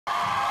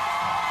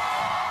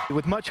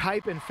With much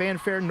hype and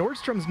fanfare,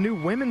 Nordstrom's new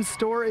women's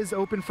store is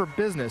open for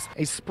business.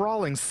 A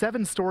sprawling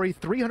 7-story,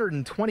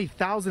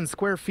 320,000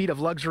 square feet of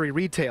luxury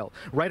retail.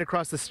 Right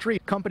across the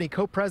street, company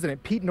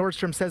co-president Pete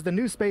Nordstrom says the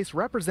new space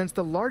represents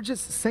the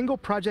largest single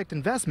project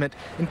investment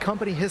in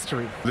company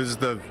history. This is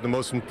the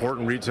most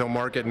important retail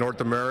market in North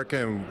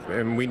America,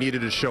 and we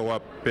needed to show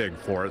up big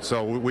for it,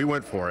 so we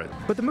went for it.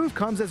 But the move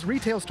comes as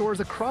retail stores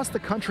across the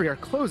country are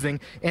closing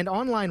and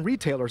online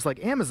retailers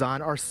like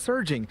Amazon are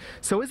surging.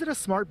 So is it a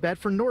smart bet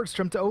for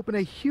Nordstrom to open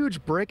a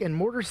huge brick and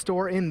mortar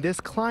store in this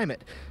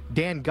climate?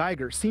 Dan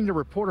Geiger, senior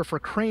reporter for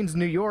Crain's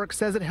New York,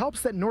 says it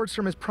helps that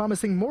Nordstrom is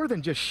promising more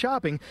than just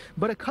shopping,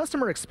 but a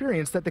customer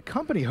experience that the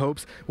company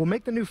hopes will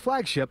make the new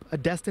flagship a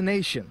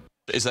destination.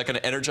 Is that going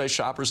to energize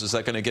shoppers? Is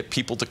that going to get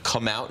people to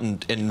come out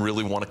and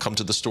really want to come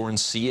to the store and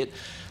see it?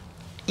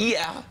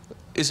 Yeah.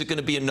 Is it going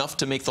to be enough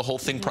to make the whole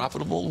thing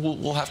profitable?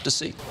 We'll have to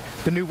see.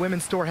 The new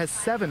women's store has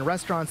 7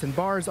 restaurants and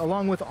bars,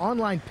 along with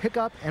online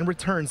pickup and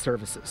return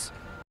services.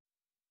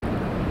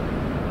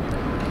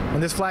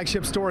 And this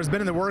flagship store has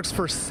been in the works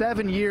for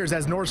 7 years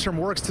as Nordstrom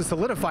works to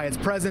solidify its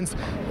presence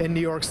in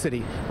New York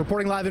City.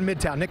 Reporting live in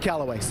Midtown,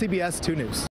 Caloway, CBS 2 News.